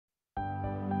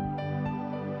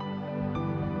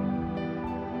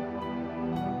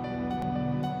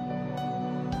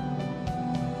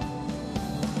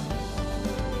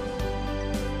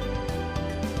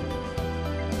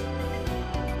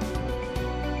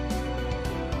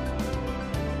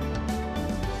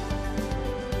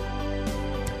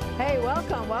Hey,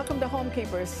 welcome to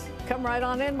Homekeepers. Come right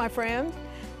on in, my friend.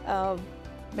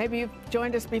 Maybe you've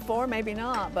joined us before, maybe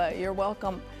not, but you're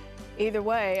welcome either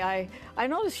way. I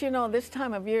notice, this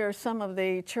time of year, some of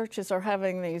the churches are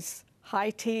having these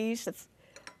high teas.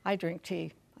 I drink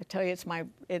tea. I tell you,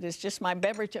 it is just my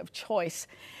beverage of choice.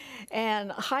 And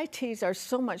high teas are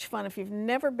so much fun. If you've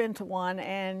never been to one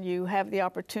and you have the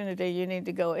opportunity, you need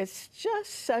to go. It's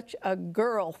just such a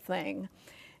girl thing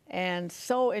and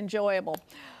so enjoyable.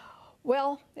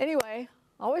 Well, anyway,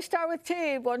 I always start with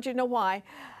tea. Won't you know why?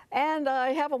 And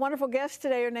I have a wonderful guest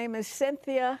today. Her name is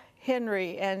Cynthia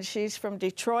Henry, and she's from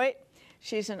Detroit.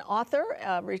 She's an author,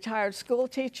 a retired school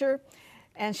teacher,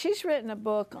 and she's written a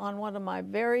book on one of my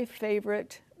very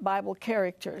favorite Bible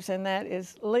characters, and that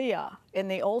is Leah in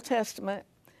the Old Testament,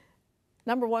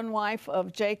 #1 wife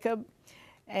of Jacob,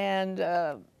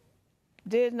 and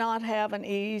did not have an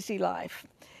easy life.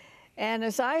 And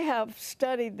as I have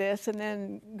studied this and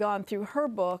then gone through her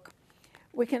book,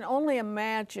 we can only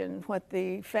imagine what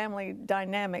the family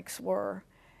dynamics were.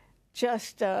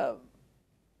 Just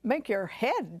make your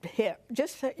head hit,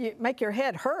 just make your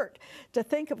head hurt to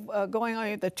think of going on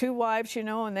with the two wives,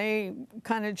 and they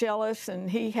kind of jealous,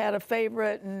 and he had a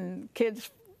favorite and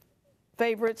kids'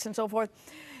 favorites and so forth.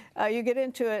 You get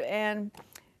into it, and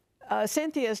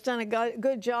Cynthia has done a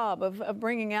good job of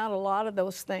bringing out a lot of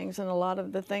those things and a lot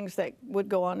of the things that would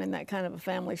go on in that kind of a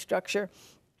family structure.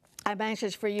 I'm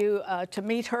anxious for you to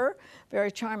meet her,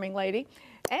 very charming lady.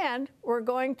 And we're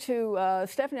going to,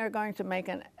 Stephanie and I are going to make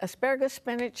an asparagus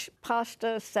spinach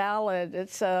pasta salad.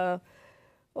 It's kind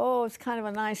of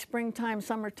a nice springtime,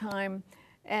 summertime,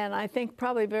 and I think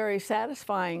probably very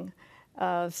satisfying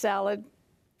salad.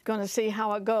 Going to see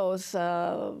how it goes.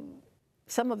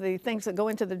 Some of the things that go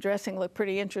into the dressing look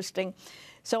pretty interesting.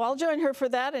 So I'll join her for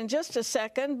that in just a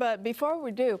second. But before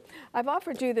we do, I've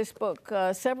offered you this book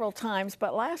several times,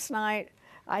 but last night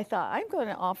I thought I'm going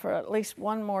to offer at least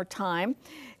one more time.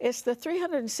 It's the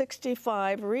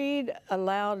 365 Read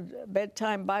Aloud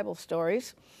Bedtime Bible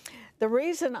Stories. The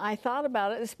reason I thought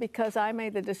about it is because I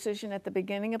made the decision at the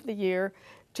beginning of the year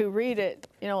to read it,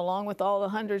 along with all the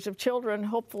hundreds of children,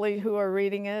 hopefully, who are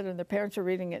reading it and their parents are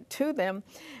reading it to them.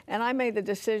 And I made the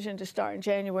decision to start in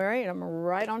January, and I'm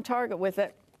right on target with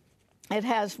it. It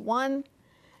has one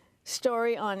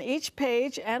story on each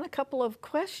page and a couple of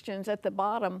questions at the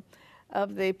bottom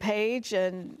of the page,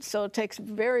 and so it takes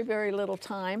very, very little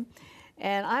time.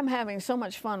 And I'm having so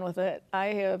much fun with it.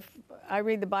 I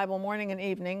read the Bible morning and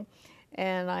evening,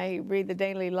 and I read the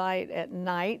Daily Light at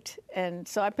night. And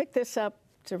so I picked this up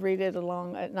to read it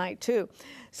along at night too.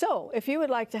 So if you would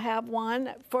like to have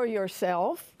one for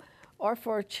yourself or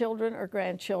for children or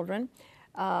grandchildren,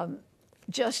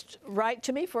 just write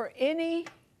to me for any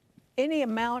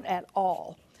amount at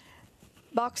all.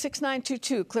 Box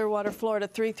 6922, Clearwater, Florida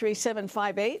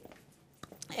 33758.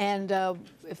 And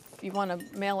if you want to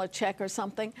mail a check or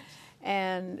something,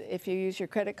 and if you use your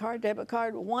credit card, debit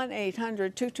card,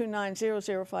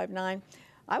 1-800-229-0059.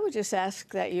 I would just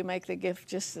ask that you make the gift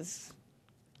just as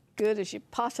good as you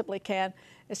possibly can.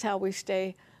 Is how we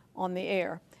stay on the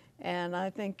air. And I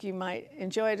think you might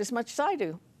enjoy it as much as I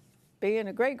do. Being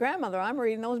a great grandmother, I'm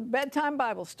reading those bedtime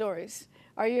Bible stories.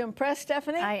 Are you impressed,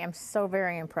 Stephanie? I am so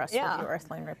very impressed with you,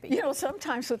 Arthelene Rippy.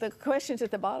 Sometimes with the questions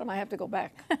at the bottom, I have to go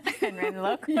back and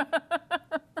look.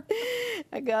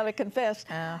 I gotta confess.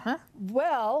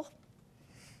 Well,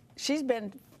 she's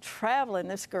been traveling,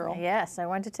 this girl. Yes, I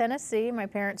went to Tennessee, my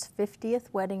parents'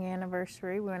 50th wedding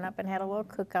anniversary. We went up and had a little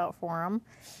cookout for them.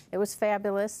 It was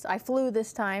fabulous. I flew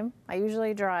this time. I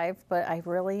usually drive, but I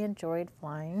really enjoyed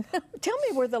flying. Tell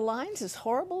me, were the lines as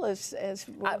horrible as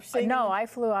we're seeing? No, I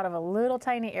flew out of a little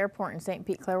tiny airport in St.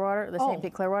 Pete, Clearwater, the St.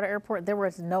 Pete, Clearwater airport. There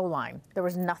was no line. There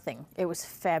was nothing. It was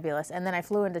fabulous. And then I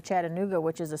flew into Chattanooga,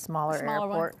 which is a smaller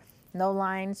airport. One. No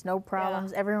lines, no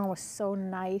problems. Everyone was so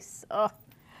nice. Oh.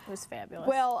 It was fabulous.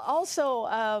 Well,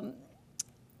 also,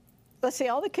 let's see,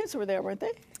 all the kids were there, weren't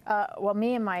they? Well,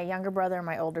 me and my younger brother and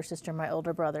my older sister and my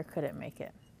older brother couldn't make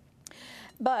it.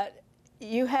 But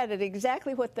you had it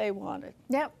exactly what they wanted.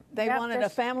 Yep. They wanted a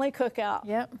family cookout.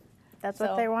 Yep. That's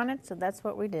what they wanted, so that's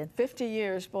what we did. 50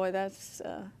 years, boy, that's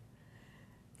a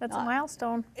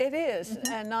milestone. It is,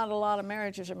 and not a lot of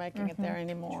marriages are making it there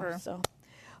anymore. True. So.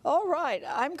 All right,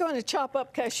 I'm going to chop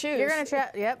up cashews. You're going to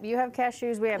chop, yep, you have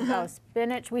cashews. We have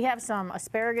spinach. We have some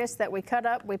asparagus that we cut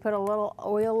up. We put a little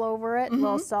oil over it, a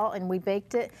little salt, and we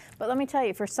baked it. But let me tell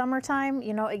you, for summertime,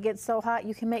 it gets so hot,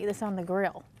 you can make this on the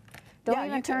grill. Don't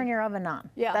even turn your oven on.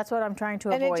 Yeah. That's what I'm trying to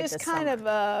avoid this summer. And it just kind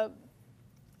of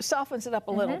softens it up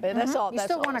a little bit. That's all. You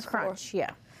still want to crunch,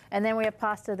 yeah. And then we have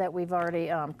pasta that we've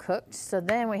already cooked. So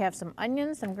then we have some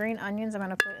onions, some green onions I'm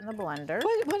going to put in the blender.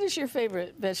 What is your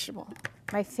favorite vegetable?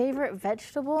 My favorite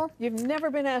vegetable? You've never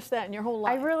been asked that in your whole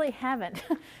life. I really haven't.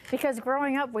 Because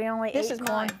growing up, we only ate corn. This is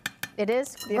mine. It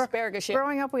is? The asparagus.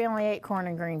 Growing up, we only ate corn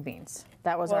and green beans.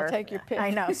 That was our... take your pick. I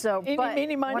know. So, but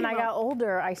Eeny, meeny, when I miny, got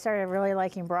older, I started really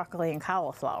liking broccoli and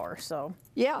cauliflower. So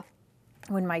yeah.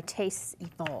 When my tastes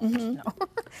evolved. No. So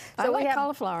I like we have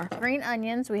cauliflower. Green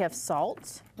onions. We have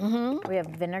salt. We have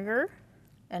vinegar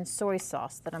and soy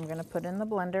sauce that I'm going to put in the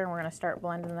blender, and we're going to start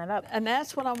blending that up. And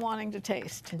that's what I'm wanting to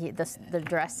taste. Yeah, the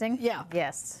dressing? Yeah.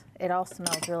 Yes. It all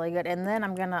smells really good. And then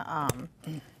I'm going to,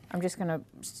 I'm just going to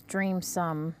stream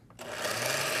some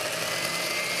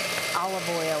olive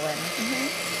oil in.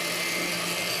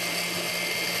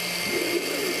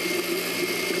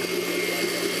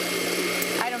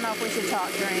 I don't know if we should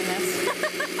talk during this.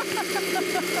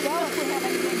 Well, if we have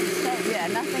anything to say. Yeah,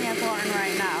 nothing important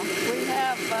right now. We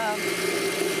have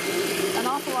an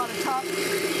awful lot to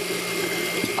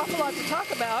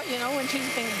talk about, you know, when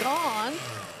she's been gone.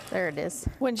 There it is.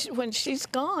 When she's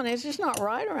gone, it's just not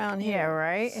right around here. Yeah,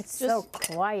 right? It's so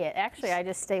quiet. Actually, I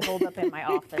just stay holed up in my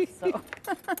office, so.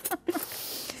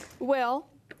 Well,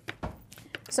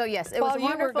 so yes, it was a while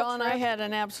you were wonderful gone, trip. I had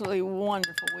an absolutely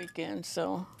wonderful weekend,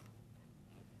 so.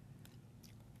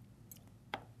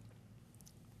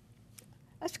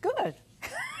 That's good.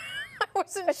 I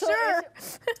wasn't sure.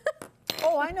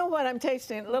 Oh, I know what I'm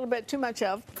tasting. A little bit too much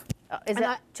of. Is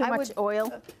that too much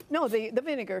oil? No, the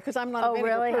vinegar, because I'm not a vinegar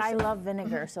really? person. I love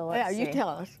vinegar, so let's see. Yeah, you tell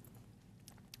us.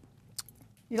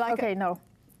 You like okay, it? no.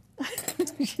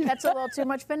 That's a little too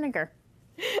much vinegar.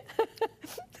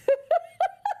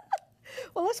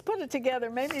 Well, let's put it together.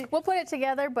 Maybe we'll put it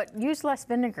together, but use less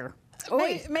vinegar.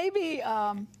 Maybe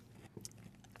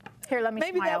here, let me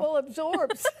maybe smile. that will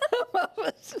absorb some of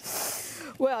it.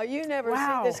 Well, you never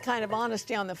see this kind of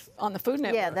honesty on the Food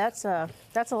Network. Yeah, that's a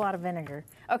lot of vinegar.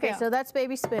 Okay, Yeah. so that's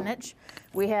baby spinach.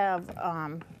 We have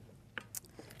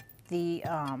the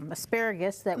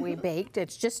asparagus that we baked.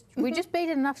 It's just we just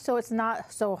baked it enough so it's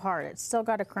not so hard. It's still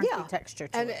got a crunchy texture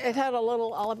to and it. it had a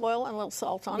little olive oil and a little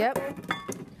salt on it. Yep.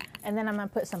 And then I'm gonna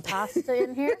put some pasta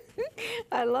in here.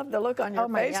 I love the look on your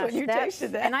face when you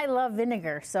tasted that. And I love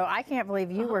vinegar, so I can't believe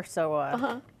you were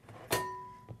so.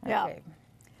 Yeah. Okay.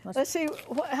 Let's see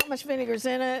how much vinegar's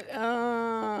in it.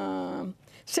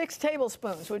 6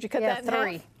 tablespoons. Would you cut that in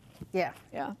 3. half? Yeah.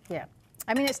 Yeah. Yeah.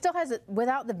 I mean, it still has it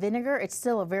without the vinegar. It's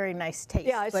still a very nice taste.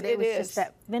 Yeah, but it was just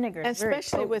that vinegar. And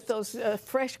especially with those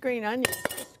fresh green onions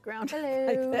just ground like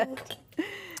that.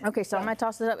 Okay, so I'm gonna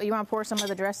toss it up. You want to pour some of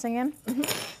the dressing in?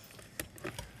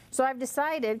 So I've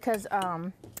decided, because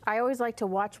I always like to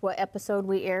watch what episode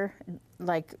we air,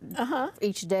 like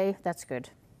each day. That's good.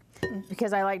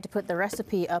 Because I like to put the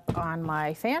recipe up on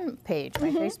my fan page,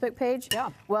 my Facebook page. Yeah.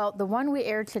 Well, the one we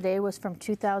aired today was from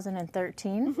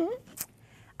 2013.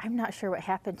 I'm not sure what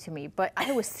happened to me, but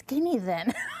I was skinny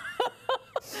then.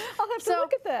 I'll have to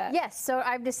look at that. Yes, so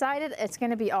I've decided it's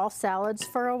going to be all salads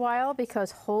for a while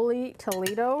because Holy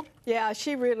Toledo. Yeah,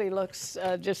 she really looks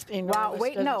just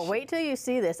enormous. Wow, wait till you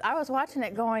see this. I was watching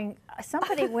it going,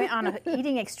 somebody went on a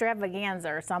eating extravaganza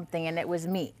or something, and it was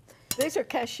me. These are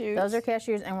cashews. Those are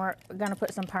cashews, and we're going to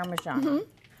put some Parmesan on.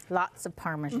 Lots of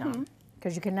Parmesan,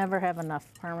 because you can never have enough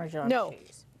Parmesan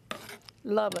cheese.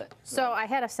 Love it. So I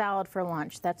had a salad for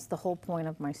lunch. That's the whole point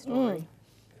of my story.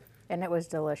 And it was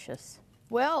delicious.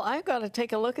 Well, I've got to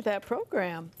take a look at that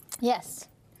program. Yes.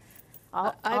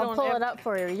 I'll pull it up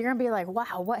for you. You're going to be like,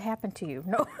 wow, what happened to you?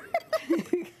 No.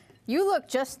 You look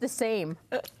just the same.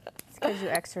 It's because you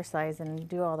exercise and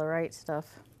do all the right stuff.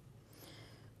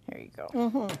 Here you go.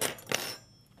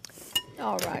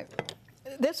 All right.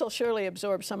 This will surely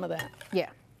absorb some of that. Yeah.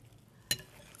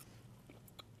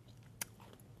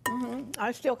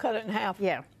 I still cut it in half.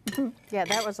 Yeah. Yeah,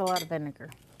 that was a lot of vinegar.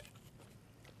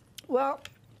 Well,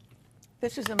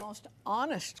 this is the most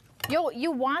honest.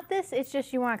 You want this, it's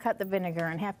just you want to cut the vinegar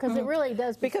in half, because it really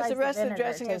does. Because the rest of the vinegar,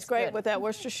 dressing it is great good. with that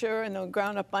Worcestershire and the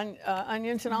ground up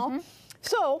onions and all.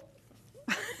 So,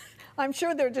 I'm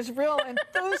sure they're just real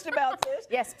enthused about this.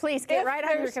 Yes, please get If right on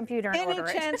your there's computer and order it.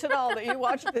 any chance at all that you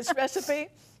watch this recipe,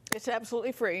 it's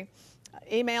absolutely free.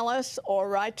 Email us or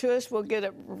write to us. We'll get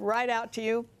it right out to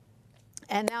you.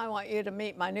 And now I want you to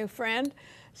meet my new friend,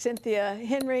 Cynthia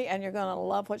Henry, and you're going to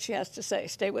love what she has to say.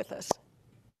 Stay with us.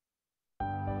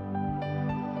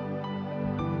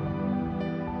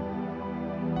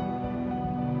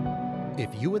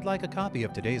 If you would like a copy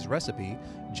of today's recipe,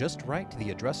 just write to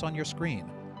the address on your screen,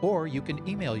 or you can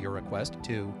email your request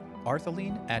to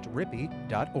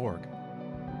arthelene@rippy.org.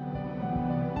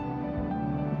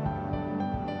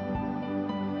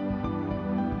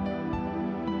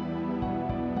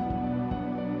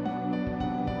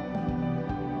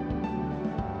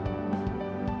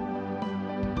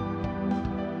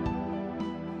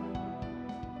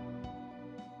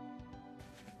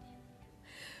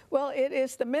 Well, it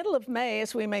is the middle of May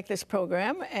as we make this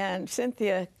program, and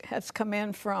Cynthia has come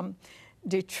in from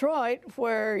Detroit,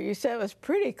 where you said it was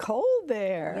pretty cold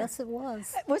there. Yes, it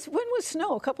was. When was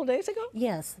snow? A couple days ago?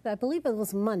 Yes, I believe it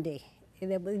was Monday.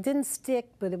 It didn't stick,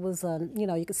 but it was, you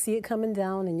know, you could see it coming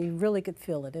down, and you really could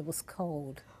feel it. It was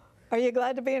cold. Are you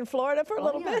glad to be in Florida for a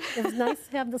little bit? It was nice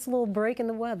to have this little break in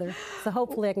the weather. So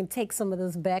hopefully I can take some of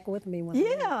this back with me. When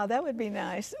that would be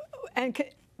nice. And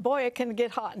boy, it can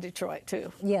get hot in Detroit,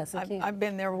 too. Yes, it can. I've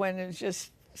been there when it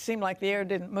just seemed like the air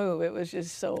didn't move. It was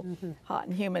just so hot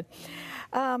and humid.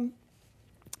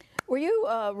 Were you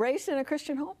raised in a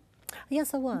Christian home?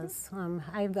 Yes, I was.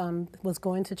 I was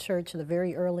going to church at a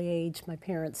very early age. My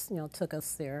parents, you know, took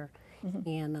us there,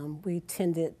 and we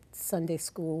attended Sunday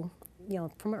school, you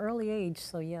know, from an early age.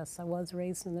 So yes, I was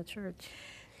raised in the church.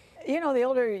 You know, the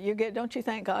older you get, don't you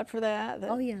thank God for that?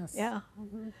 Oh yes. Yeah.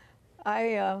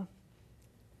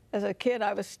 As a kid,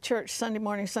 I was church Sunday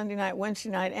morning, Sunday night, Wednesday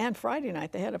night, and Friday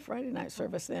night. They had a Friday night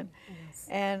service then,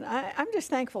 and I'm just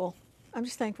thankful. I'm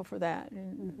just thankful for that.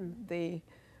 And the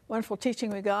wonderful teaching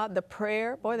we got, the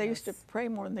prayer. Boy, they used to pray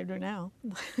more than they do now.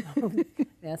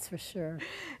 That's for sure.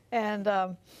 And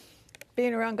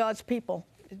being around God's people,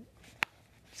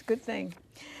 it's a good thing.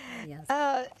 Yes.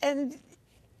 And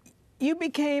you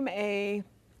became a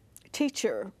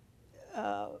teacher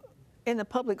in the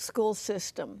public school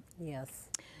system. Yes.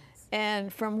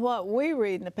 And from what we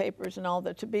read in the papers and all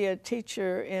that, to be a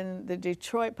teacher in the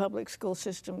Detroit public school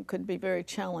system could be very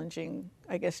challenging,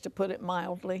 I guess, to put it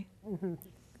mildly.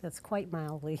 That's quite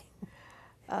mildly.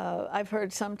 I've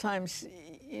heard sometimes,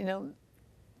 you know,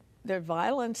 there's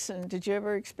violence, and did you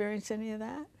ever experience any of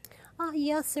that?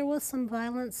 Yes, there was some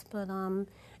violence, but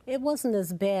it wasn't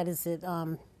as bad as it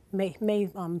may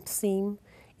seem.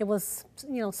 It was,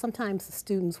 you know, sometimes the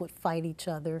students would fight each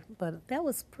other, but that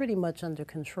was pretty much under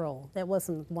control. That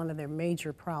wasn't one of their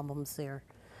major problems there.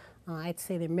 I'd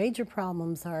say their major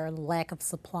problems are lack of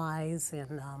supplies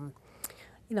and,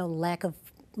 you know, lack of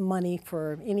money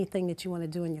for anything that you want to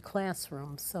do in your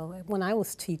classroom. So when I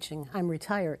was teaching, I'm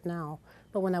retired now,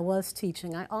 but when I was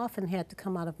teaching, I often had to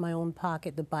come out of my own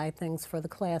pocket to buy things for the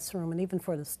classroom and even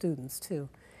for the students too,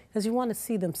 because you want to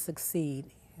see them succeed,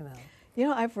 you know. You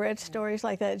know, I've read stories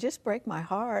like that. It just break my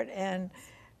heart. And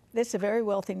this is a very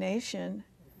wealthy nation.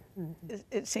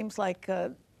 It seems like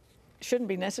it shouldn't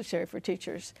be necessary for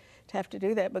teachers to have to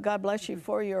do that. But God bless you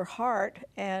for your heart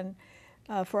and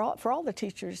for all the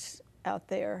teachers out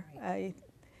there. I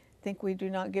think we do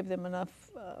not give them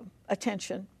enough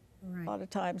attention a lot of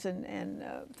times and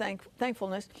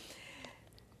thankfulness.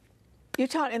 You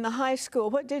taught in the high school.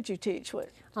 What did you teach?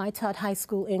 What? I taught high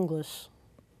school English.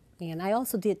 And I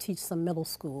also did teach some middle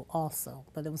school also,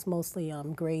 but it was mostly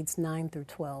grades 9 through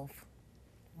 12.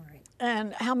 Right.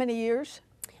 And how many years?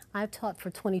 I've taught for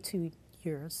 22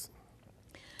 years.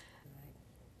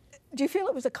 Do you feel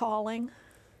it was a calling?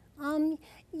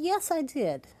 Yes, I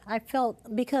did. I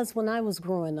felt, because when I was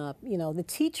growing up, you know, the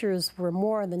teachers were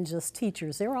more than just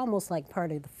teachers. They were almost like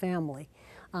part of the family.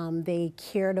 They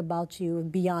cared about you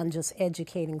beyond just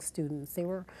educating students. They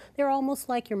were almost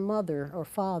like your mother or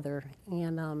father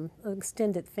and an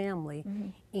extended family.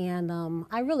 And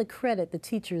I really credit the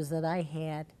teachers that I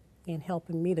had in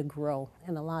helping me to grow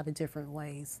in a lot of different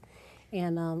ways.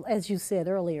 And as you said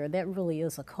earlier, that really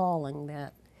is a calling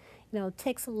that, you know,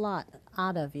 takes a lot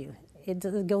out of you.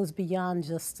 It goes beyond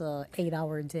just an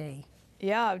 8-hour day.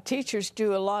 Yeah, teachers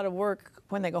do a lot of work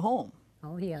when they go home.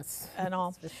 Oh, yes. And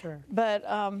all. That's for sure. But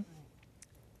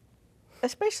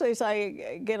especially as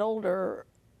I get older,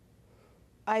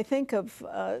 I think of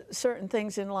certain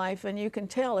things in life, and you can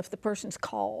tell if the person's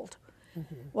called.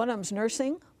 One of them's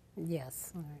nursing.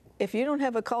 Yes. All right. If you don't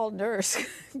have a called nurse,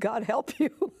 God help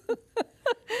you.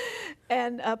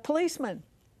 And policemen.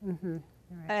 Right.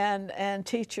 And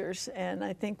teachers. And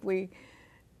I think we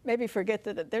maybe forget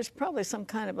that there's probably some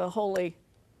kind of a holy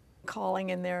calling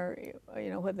in there,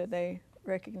 you know, whether they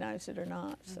recognize it or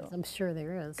not. So I'm sure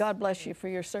there is. God bless you for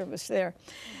your service there.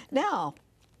 Now,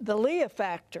 the Leah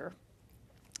factor.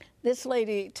 This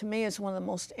lady, to me, is one of the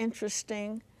most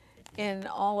interesting in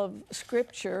all of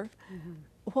Scripture.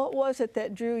 What was it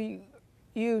that drew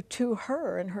you to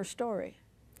her and her story?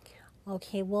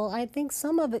 Okay, well, I think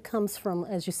some of it comes from,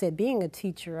 as you said, being a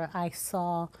teacher. I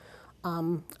saw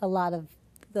a lot of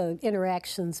the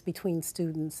interactions between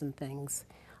students and things.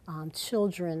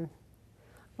 Children,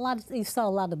 you saw a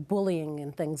lot of bullying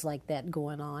and things like that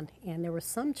going on. And there were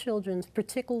some children,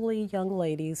 particularly young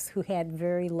ladies, who had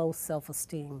very low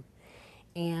self-esteem.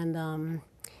 And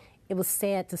it was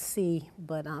sad to see,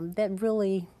 but that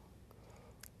really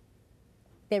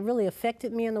that really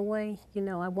affected me in a way. You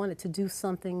know, I wanted to do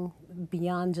something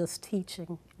beyond just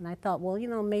teaching. And I thought, well, you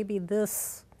know, maybe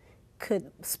this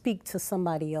could speak to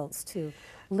somebody else too.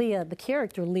 Leah, the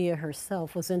character Leah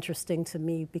herself was interesting to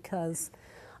me because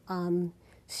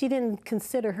she didn't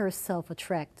consider herself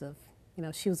attractive. You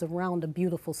know, she was around a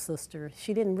beautiful sister.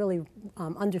 She didn't really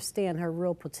understand her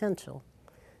real potential.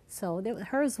 So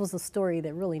hers was a story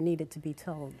that really needed to be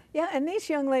told. Yeah, and these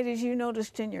young ladies you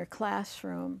noticed in your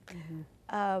classroom,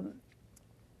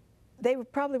 they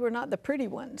probably were not the pretty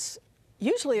ones.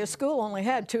 Usually a school only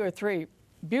had 2 or 3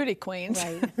 beauty queens,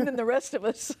 right. than the rest of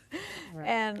us. Right.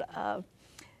 And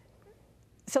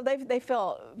so they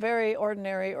felt very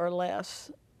ordinary or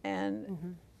less.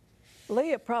 And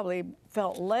Leah probably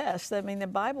felt less. I mean, the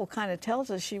Bible kind of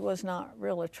tells us she was not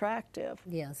real attractive.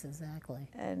 Yes, exactly.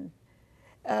 And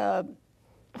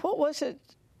what was it?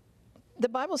 The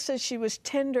Bible says she was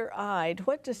tender-eyed.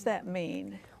 What does that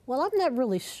mean? Well, I'm not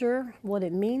really sure what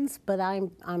it means, but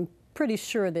I'm pretty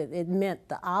sure that it meant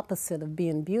the opposite of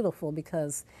being beautiful,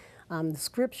 because the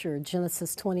scripture,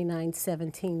 Genesis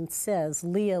 29:17, says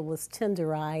Leah was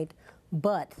tender-eyed,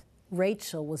 but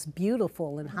Rachel was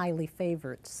beautiful and highly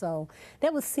favored. So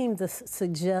that would seem to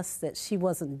suggest that she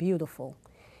wasn't beautiful.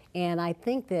 And I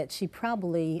think that she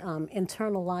probably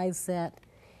internalized that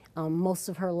most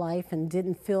of her life and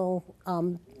didn't feel,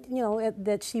 you know,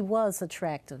 that she was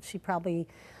attractive. She probably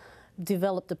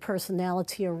developed a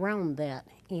personality around that.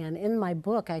 And in my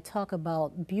book, I talk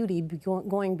about beauty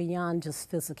going beyond just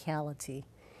physicality.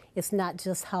 It's not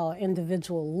just how an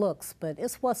individual looks, but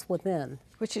it's what's within.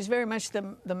 Which is very much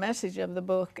the message of the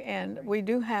book. And we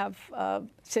do have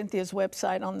Cynthia's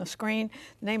website on the screen.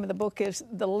 The name of the book is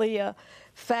The Leah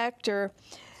Factor.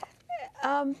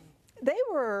 They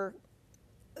were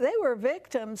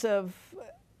victims of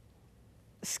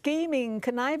scheming,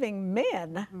 conniving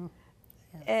men.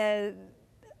 Yes. And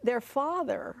their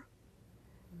father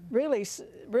really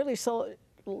sold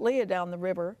Leah down the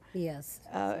river. Yes.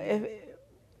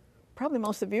 Probably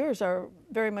most of the viewers are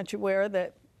very much aware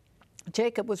that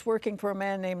Jacob was working for a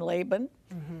man named Laban,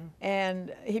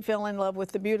 and he fell in love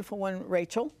with the beautiful one,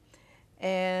 Rachel.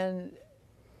 And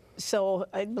so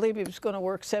I believe he was going to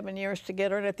work 7 years to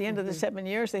get her, and at the end of the 7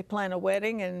 years, they plan a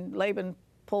wedding, and Laban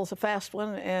pulls a fast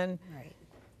one and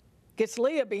gets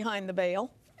Leah behind the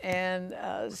veil. And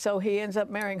so he ends up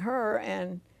marrying her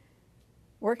and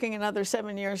working another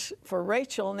 7 years for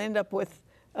Rachel, and end up with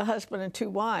a husband and 2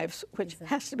 wives, which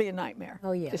has to be a nightmare.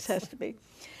 Oh, yes. Just has to be.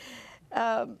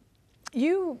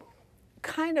 You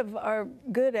kind of are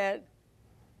good at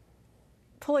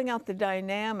pulling out the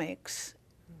dynamics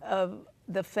of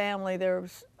the family.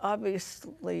 There's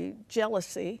obviously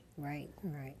jealousy. Right,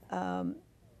 right.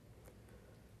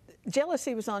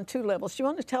 Jealousy was on 2 levels. Do you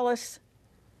want to tell us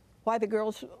why the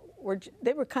girls were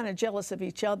kind of jealous of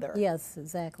each other? Yes,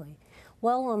 exactly.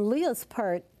 Well, on Leah's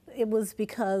part, it was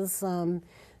because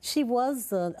she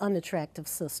was an unattractive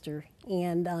sister,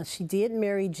 and she did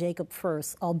marry Jacob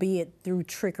first, albeit through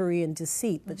trickery and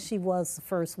deceit, but she was the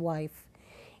first wife,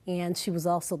 and she was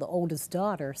also the oldest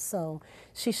daughter, so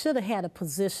she should have had a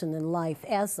position in life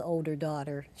as the older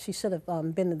daughter. She should have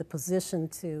been in the position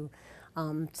to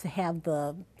have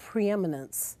the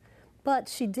preeminence, but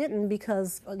she didn't,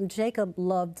 because Jacob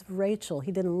loved Rachel.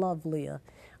 He didn't love Leah.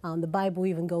 The Bible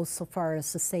even goes so far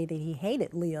as to say that he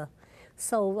hated Leah.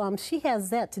 So she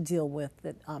has that to deal with,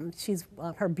 that she's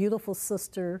her beautiful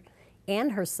sister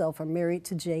and herself are married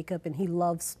to Jacob, and he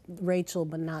loves Rachel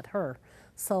but not her.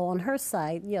 So on her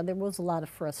side, yeah, there was a lot of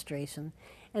frustration.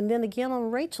 And then again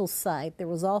on Rachel's side, there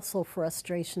was also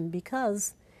frustration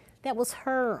because that was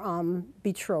her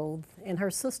betrothed, and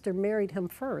her sister married him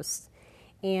first.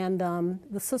 And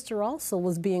the sister also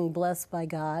was being blessed by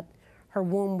God. Her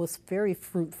womb was very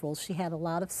fruitful. She had a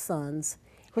lot of sons.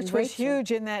 Which was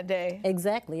huge in that day.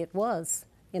 Exactly, it was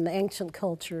in the ancient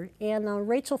culture. And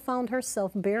Rachel found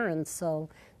herself barren, so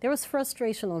there was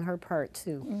frustration on her part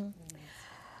too.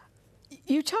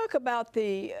 You talk about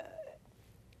the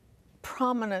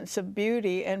prominence of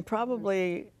beauty, and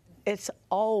probably it's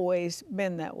always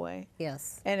been that way.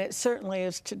 Yes. And it certainly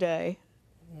is today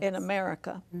in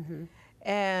America.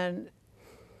 And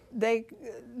the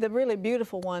really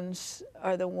beautiful ones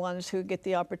are the ones who get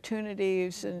the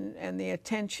opportunities and the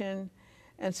attention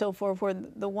and so forth, where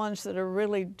the ones that are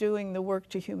really doing the work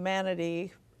to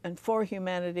humanity and for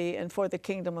the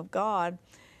kingdom of God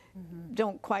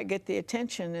don't quite get the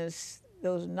attention as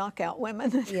those knockout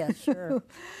women. Yeah, sure.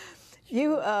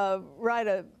 You write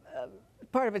a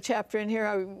part of a chapter in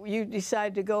here, you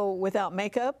decide to go without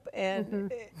makeup,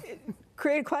 and it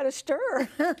created quite a stir.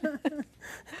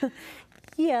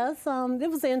 Yes, it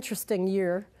was an interesting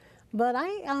year. But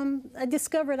I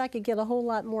discovered I could get a whole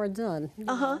lot more done. You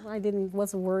know, I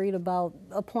wasn't worried about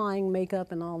applying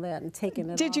makeup and all that and taking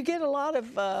it off. Did you get a lot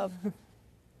of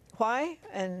why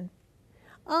and?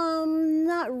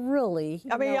 Not really.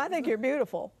 I mean, I think you're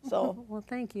beautiful. So. Well,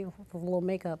 thank you for a little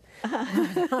makeup.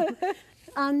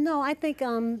 No, I think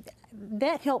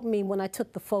that helped me when I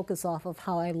took the focus off of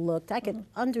how I looked. I could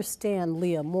understand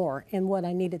Leah more and what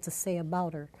I needed to say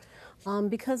about her.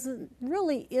 Because it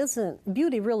really isn't,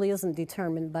 beauty really isn't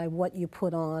determined by what you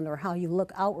put on or how you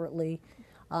look outwardly.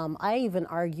 I even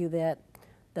argue that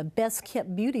the best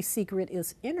kept beauty secret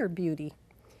is inner beauty.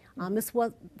 It's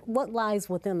what lies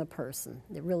within a person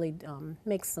that really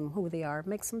makes them who they are,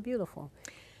 makes them beautiful.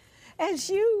 As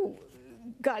you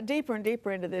got deeper and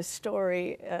deeper into this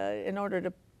story in order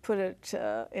to put it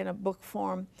in a book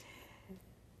form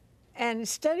and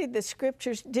studied the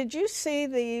scriptures, did you see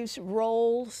these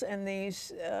roles and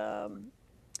these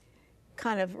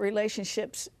kind of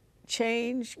relationships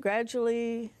change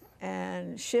gradually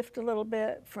and shift a little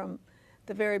bit from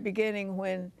the very beginning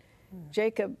when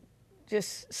Jacob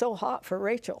just so hot for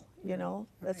Rachel, you know,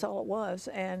 that's all it was.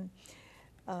 And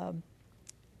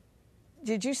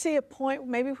did you see a point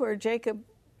maybe where Jacob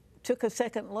took a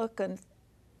second look and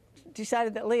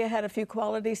decided that Leah had a few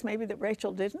qualities maybe that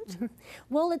Rachel didn't?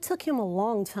 Well, it took him a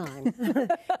long time.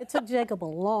 It took Jacob a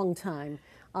long time.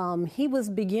 He was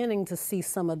beginning to see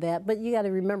some of that, but you got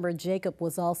to remember Jacob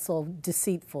was also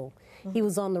deceitful. He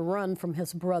was on the run from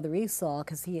his brother Esau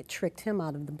because he had tricked him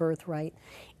out of the birthright.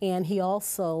 And he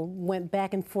also went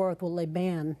back and forth with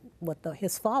Laban, with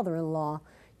his father-in-law,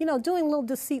 you know, doing little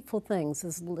deceitful things.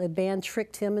 As Laban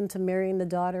tricked him into marrying the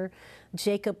daughter,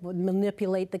 Jacob would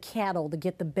manipulate the cattle to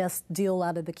get the best deal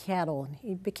out of the cattle. And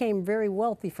he became very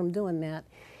wealthy from doing that.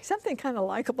 Something kind of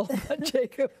likable about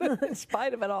Jacob, in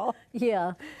spite of it all.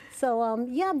 Yeah. So,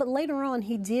 yeah, but later on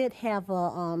he did have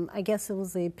a, I guess it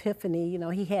was the epiphany. You know,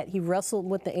 he wrestled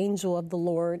with the angel of the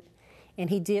Lord, and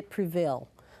he did prevail.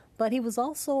 But he was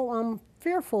also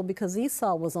fearful because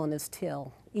Esau was on his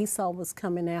tail. Esau was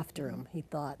coming after him, he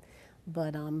thought.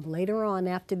 But later on,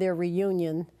 after their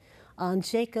reunion,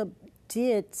 Jacob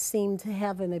did seem to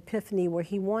have an epiphany where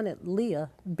he wanted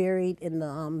Leah buried in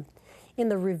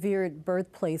the revered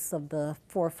birthplace of the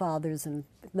forefathers and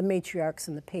the matriarchs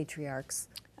and the patriarchs.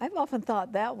 I've often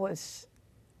thought that was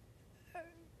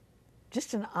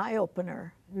just an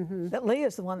eye-opener, that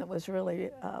Leah's the one that was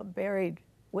really buried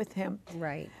with him.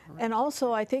 Right. And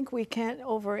also, I think we can't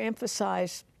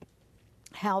overemphasize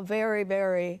how very,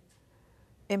 very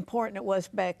important it was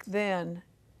back then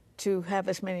to have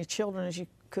as many children as you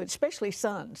could, especially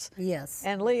sons. Yes.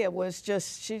 And Leah was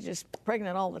she's just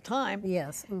pregnant all the time.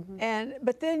 Yes.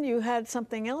 But then you had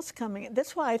something else coming.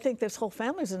 That's why I think this whole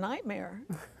family's a nightmare.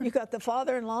 You got the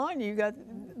father-in-law, and you got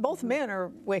both men are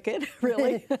wicked,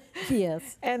 really.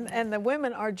 Yes. And the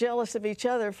women are jealous of each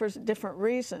other for different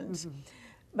reasons.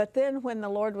 But then when the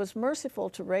Lord was merciful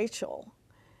to Rachel,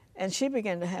 and she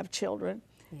began to have children,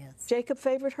 yes, Jacob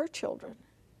favored her children.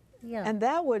 Yeah. And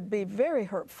that would be very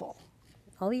hurtful.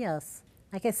 Oh, yes.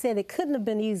 Like I said, it couldn't have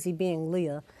been easy being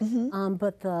Leah,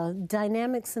 but the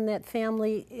dynamics in that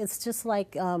family, it's just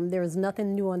like there is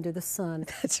nothing new under the sun.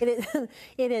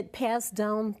 It had passed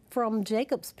down from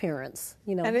Jacob's parents,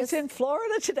 you know. And it's in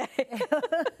Florida today.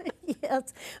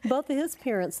 Yes, both of his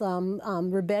parents,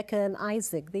 Rebecca and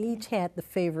Isaac, they each had the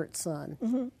favorite son.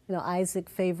 You know, Isaac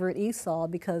favored Esau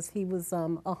because he was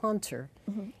a hunter,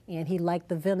 and he liked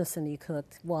the venison he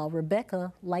cooked, while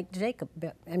Rebecca liked Jacob.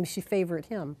 I mean, she favored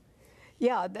him.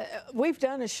 Yeah, we've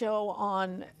done a show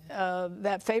on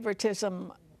that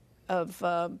favoritism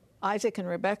of Isaac and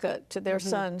Rebecca to their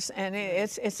sons, and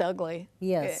it's ugly.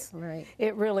 Yes, right.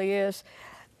 It really is.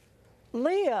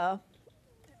 Leah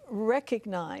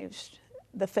recognized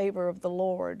the favor of the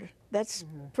Lord. That's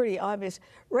pretty obvious.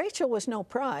 Rachel was no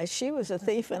prize. She was a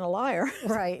thief and a liar.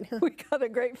 Right. We got a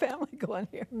great family going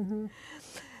here.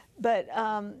 But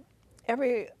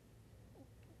every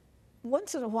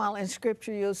once in a while in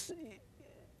Scripture,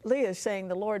 Leah is saying,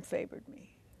 the Lord favored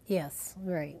me. Yes,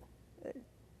 right.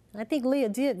 I think Leah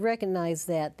did recognize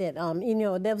that you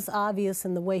know, that was obvious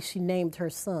in the way she named her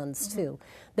sons, too.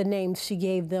 The names she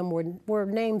gave them were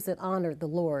names that honored the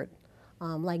Lord.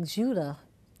 Like Judah,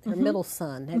 her middle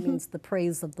son, that means the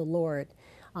praise of the Lord.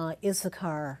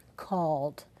 Issachar,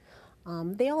 called.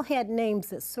 They all had names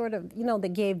that sort of, you know,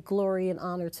 that gave glory and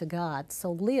honor to God.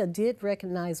 So Leah did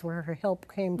recognize where her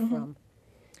help came from.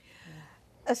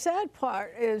 A sad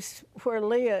part is where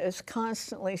Leah is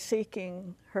constantly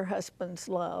seeking her husband's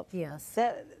love. Yes.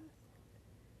 That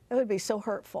would be so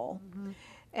hurtful.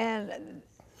 And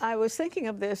I was thinking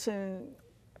of this and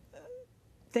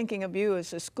thinking of you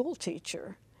as a school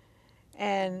teacher.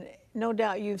 And no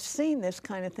doubt you've seen this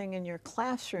kind of thing in your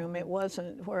classroom. It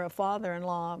wasn't where a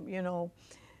father-in-law, you know,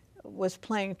 was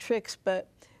playing tricks, but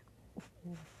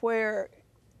where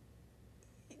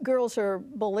girls are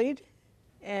bullied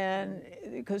and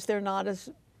because they're not as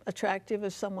attractive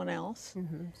as someone else.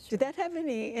 Did that have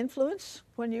any influence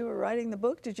when you were writing the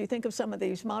book? Did you think of some of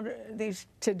these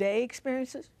today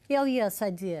experiences? Oh, yes,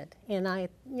 I did. And I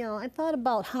thought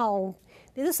about how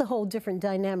there's a whole different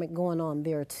dynamic going on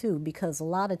there too, because a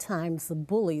lot of times the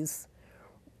bullies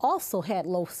also had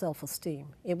low self-esteem.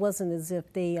 It wasn't as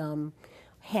if they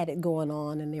had it going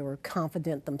on and they were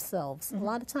confident themselves. A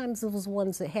lot of times it was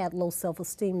ones that had low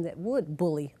self-esteem that would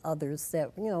bully others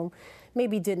that, you know,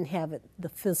 maybe didn't have the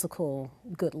physical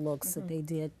good looks that they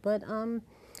did. But Well,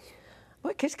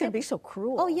 kids can be so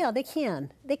cruel. oh yeah, they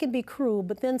can. They can be cruel,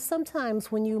 but then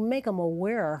sometimes when you make them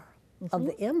aware of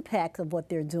the impact of what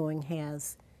they're doing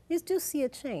has, you do see a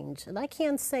change. And I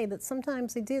can say that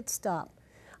sometimes they did stop.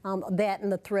 That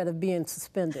and the threat of being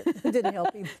suspended. It didn't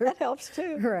help either. That helps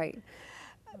too. Right.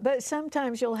 But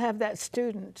sometimes you'll have that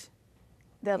student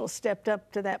that'll step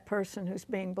up to that person who's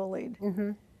being bullied.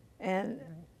 And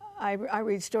I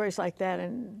read stories like that,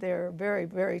 and they're very,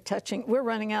 very touching. We're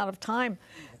running out of time,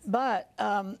 but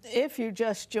if you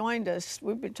just joined us,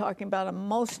 we've been talking about a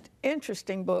most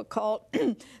interesting book called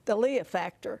The Leah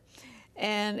Factor.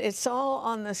 And it's all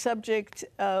on the subject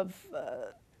of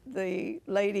the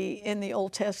lady in the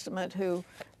Old Testament who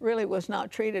really was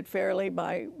not treated fairly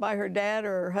by her dad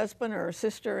or her husband or her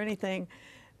sister or anything,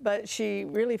 but she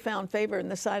really found favor in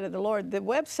the sight of the Lord. The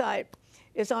website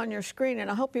is on your screen, and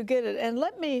I hope you get it. And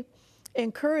let me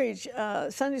encourage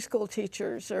Sunday school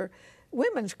teachers or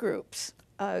women's groups,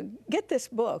 get this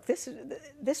book. This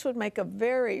would make a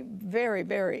very, very,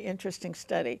 very interesting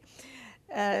study.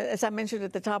 As I mentioned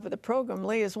at the top of the program,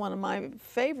 Leah is one of my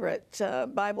favorite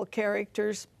Bible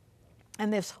characters,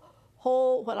 and this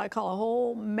whole, what I call a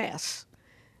whole mess,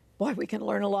 boy, we can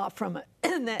learn a lot from it,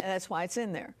 and that's why it's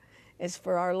in there. It's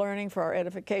for our learning, for our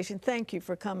edification. Thank you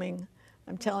for coming.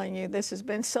 I'm telling you, this has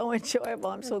been so enjoyable.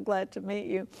 I'm so glad to meet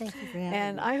you. Thank you for having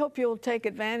and me. I hope you'll take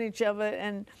advantage of it.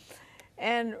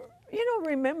 And you know,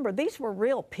 remember, these were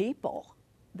real people.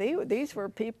 These were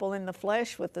people in the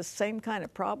flesh with the same kind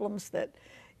of problems that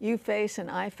you face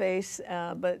and I face,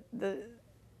 but the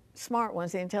smart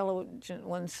ones, the intelligent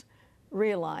ones,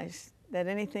 realized that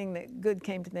anything that good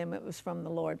came to them, it was from the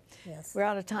Lord. Yes. We're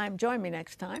out of time. Join me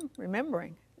next time,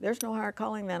 remembering there's no higher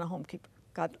calling than a homekeeper.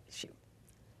 God bless you.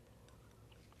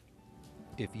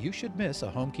 If you should miss a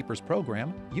Homekeepers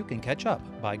program, you can catch up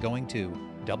by going to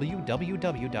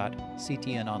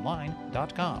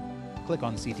www.ctnonline.com. Click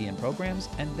on CTN Programs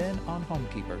and then on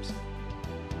Homekeepers.